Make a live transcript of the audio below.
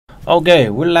Okay,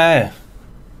 we're live.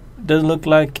 Doesn't look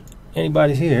like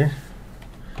anybody's here.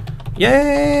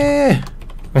 Yeah!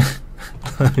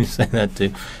 Let me say that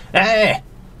too. Hey!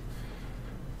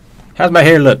 How's my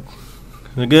hair look?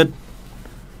 Is it good?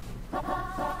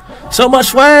 So much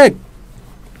swag!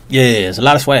 Yeah, it's a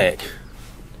lot of swag.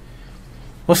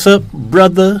 What's up,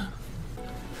 brother?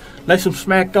 Lay some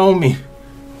smack on me.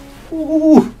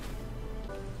 Ooh.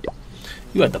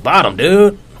 You at the bottom,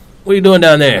 dude. What are you doing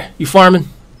down there? You farming?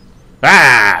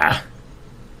 Ah!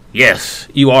 Yes,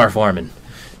 you are farming.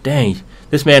 Dang,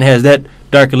 this man has that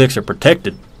dark elixir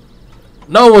protected.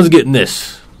 No one's getting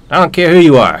this. I don't care who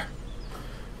you are.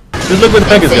 Just look where the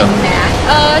peckers go.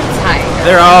 Tiger.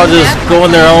 They're all just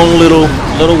going their own little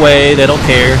way. They don't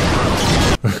care.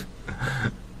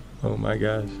 Oh my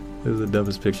gosh. This is the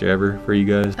dumbest picture ever for you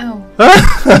guys. Oh.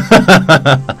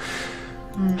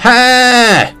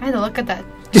 Hi! I had to look at that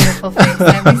beautiful face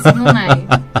every single night.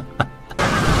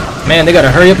 Man, they gotta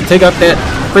hurry up and take up that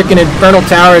freaking infernal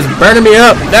tower. It's burning me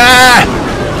up. Ah!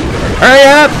 Hurry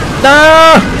up!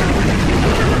 No!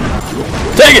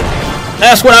 Take it!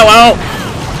 That's what I want.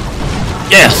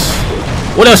 Yes.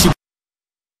 What else you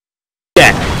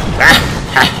got?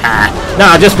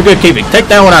 Nah, just for good keeping. Take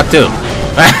that one out too.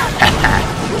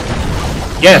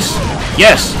 Yes.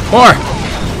 Yes. More.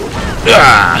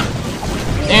 Ah.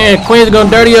 And Queen's gonna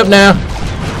dirty up now.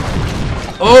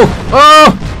 Oh.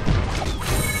 Oh.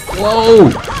 Whoa.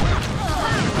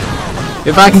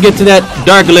 If I can get to that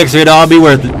dark elixir, it'll all be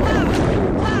worth it.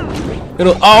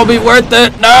 It'll all be worth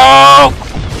it. No.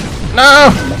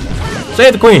 No.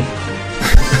 Save the Queen.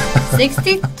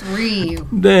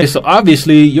 63. So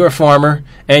obviously you're a farmer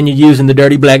and you're using the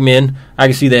dirty black men. I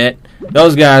can see that.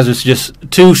 Those guys are just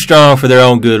too strong for their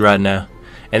own good right now.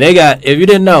 And they got, if you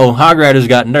didn't know, Hog Riders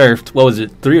got nerfed. What was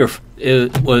it? 3 or 4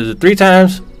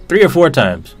 times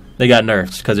they got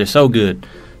nerfed because they're so good.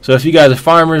 So if you guys are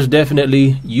farmers,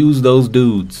 definitely use those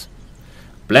dudes.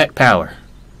 Black power.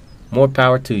 More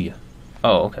power to you.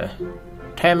 Oh, okay.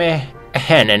 Tammy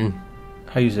Hannon.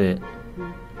 How you say it?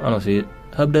 I don't see it.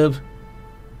 Hubdubs?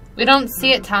 We don't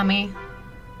see it, Tommy.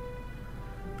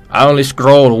 I only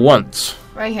scrolled once.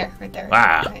 Right here, right there.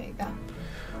 Wow. There you go.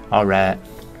 All right.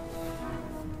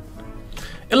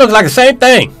 It looks like the same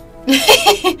thing.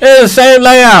 It's the same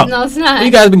layout. No, it's not.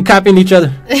 You guys been copying each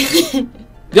other.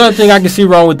 The only thing I can see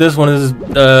wrong with this one is,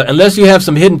 unless you have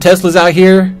some hidden Teslas out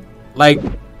here, like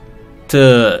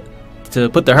to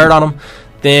put the hurt on them,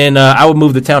 then I would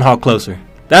move the town hall closer.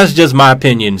 That's just my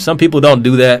opinion. Some people don't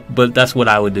do that, but that's what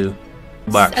I would do.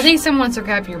 Box. I think someone wants to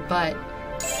grab your butt.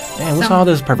 Man, what's all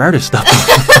this perverted stuff?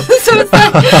 So it's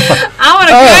like, I want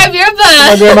to grab your butt.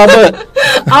 I grab my butt.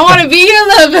 I want to be your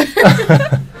lover.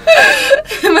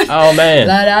 Oh man.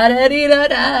 La da da dee da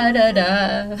da da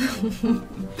da.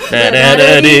 Da da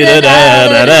da dee da da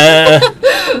da da.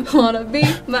 Wanna be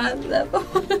my lover.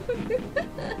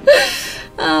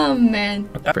 Oh man.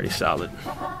 Pretty solid.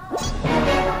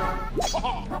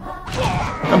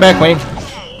 Come back, Queen.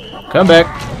 Come back.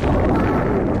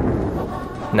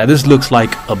 Now this looks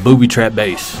like a booby trap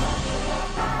base.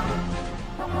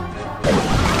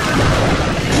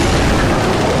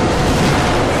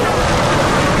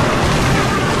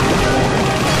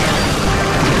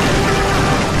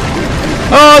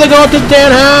 Oh, they're going to the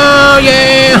town hall,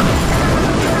 yeah!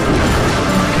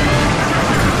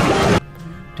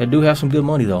 They do have some good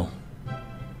money though.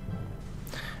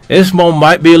 This one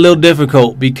might be a little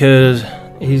difficult because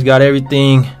he's got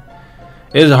everything.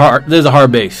 There's a hard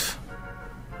base.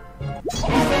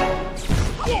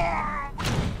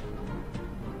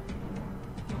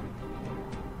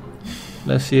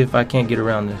 Let's see if I can't get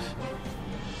around this.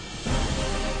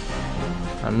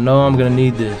 I know I'm gonna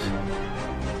need this.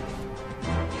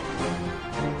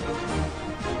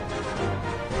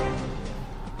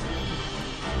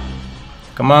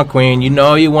 Come on, Queen. You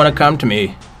know you want to come to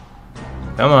me.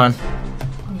 Come on.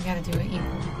 You gotta do it equal.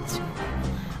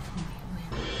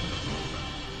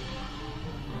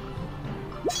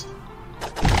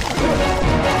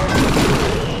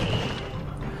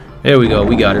 There we go.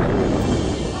 We got her.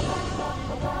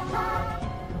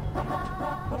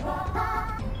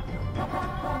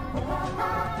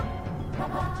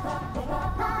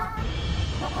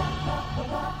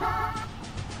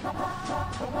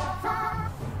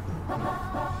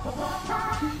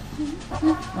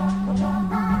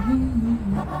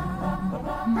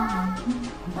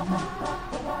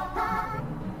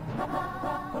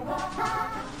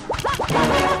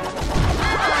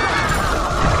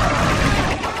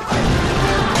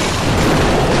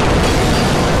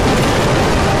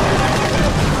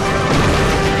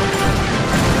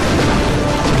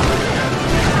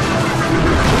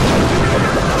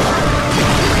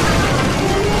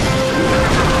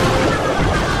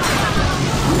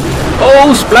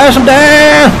 Ooh, splash them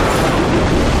down.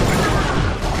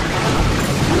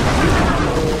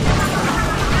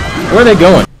 Where are they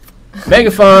going?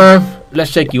 Mega Farm.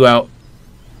 Let's check you out.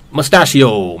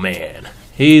 Mustachio Man.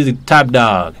 He's the top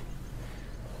dog.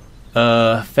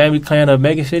 Family clan of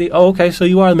Mega City. Oh, okay, so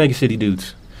you are the Mega City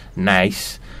dudes.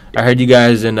 Nice. I heard you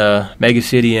guys in Mega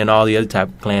City and all the other type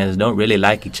of clans don't really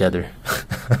like each other.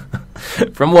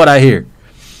 From what I hear.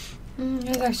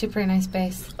 It's actually a pretty nice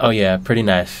base. Oh, yeah, pretty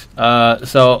nice.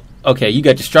 So, okay, you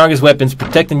got your strongest weapons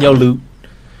protecting your loot.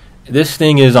 This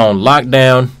thing is on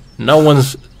lockdown. No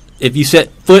one's... If you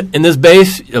set foot in this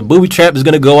base, a booby trap is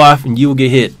going to go off and you will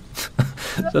get hit.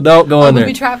 So don't go in there.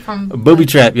 Booby trap from... A booby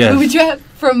trap, yes. Booby trap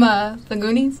from the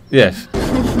Goonies? Yes.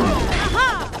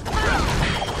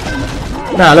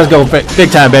 Nah, let's go.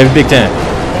 Big time, baby. Big time.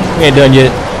 We ain't done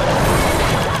yet.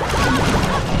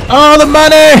 All the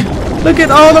money! Look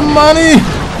at all the money!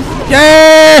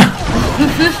 Yeah!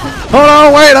 Hold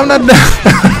on, wait, I'm not done.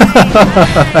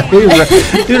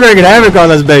 He's wreaking havoc on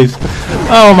this base.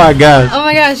 Oh my gosh. Oh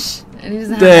my gosh.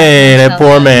 Dang, that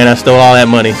poor man. I stole all that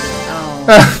money.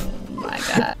 Oh my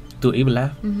god. Do it even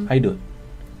laugh? How you do it?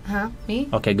 Huh? Me?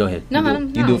 Okay, go ahead. No,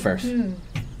 you do it first.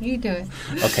 You do it.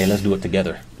 Okay, let's do it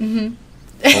together. Mm-hmm.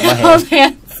 Hold my Hold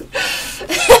hands.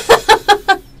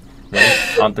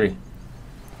 Ready? On 3.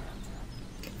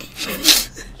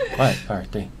 Quiet. All right,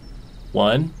 3.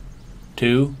 1,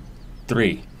 2,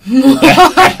 3.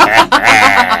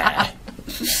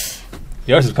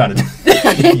 Yours is kind of...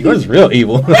 Yours is real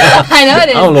evil. I know it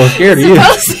is. I'm a little scared of you.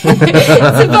 It's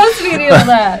supposed to be an evil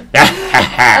laugh.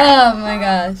 Oh my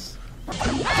gosh.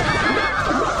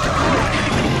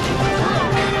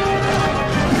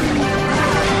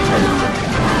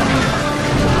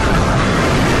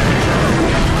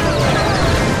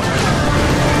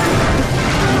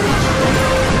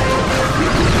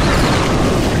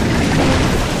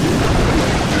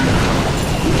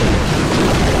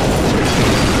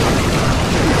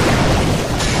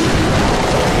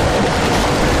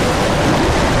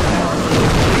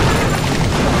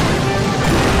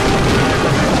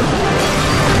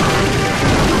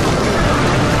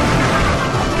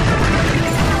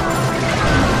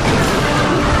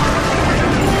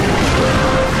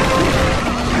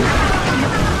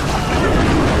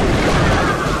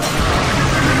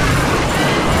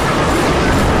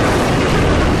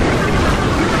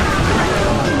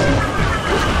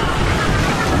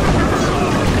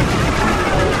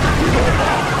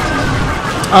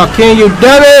 Oh, can you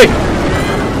dummy?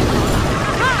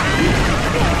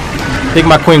 I think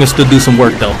my queen can still do some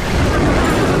work though.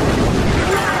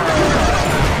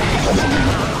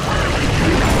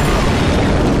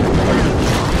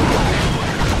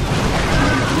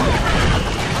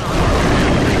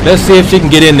 Let's see if she can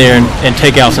get in there and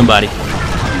take out somebody.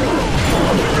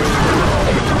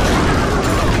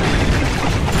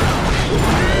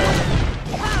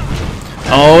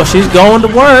 Oh, she's going to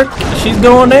work. She's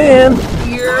going in.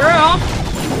 Yeah.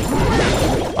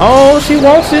 Oh, she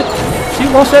wants it. She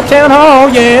wants that town hall,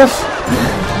 yes.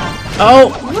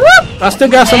 Oh, whoop, I still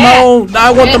got some more.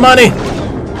 I want the money.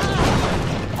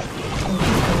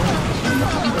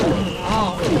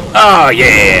 Oh,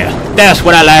 yeah. That's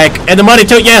what I like. And the money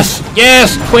too, yes.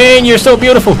 Yes, queen, you're so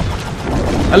beautiful.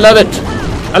 I love it.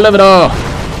 I love it all.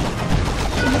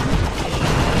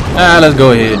 Let's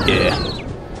go ahead, yeah.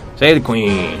 Save the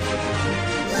queen.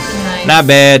 Nice. Not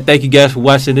bad. Thank you guys for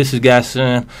watching. This is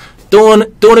Godson. Doing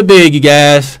it big, you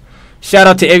guys. Shout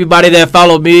out to everybody that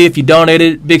followed me. If you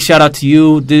donated, big shout out to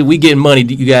you. We getting money,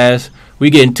 you guys. We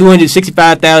getting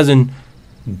 265,000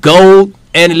 gold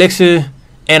and elixir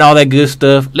and all that good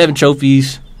stuff. 11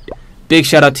 trophies. Big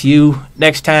shout out to you.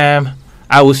 Next time,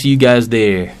 I will see you guys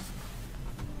there.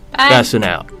 Bye. Godson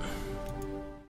out.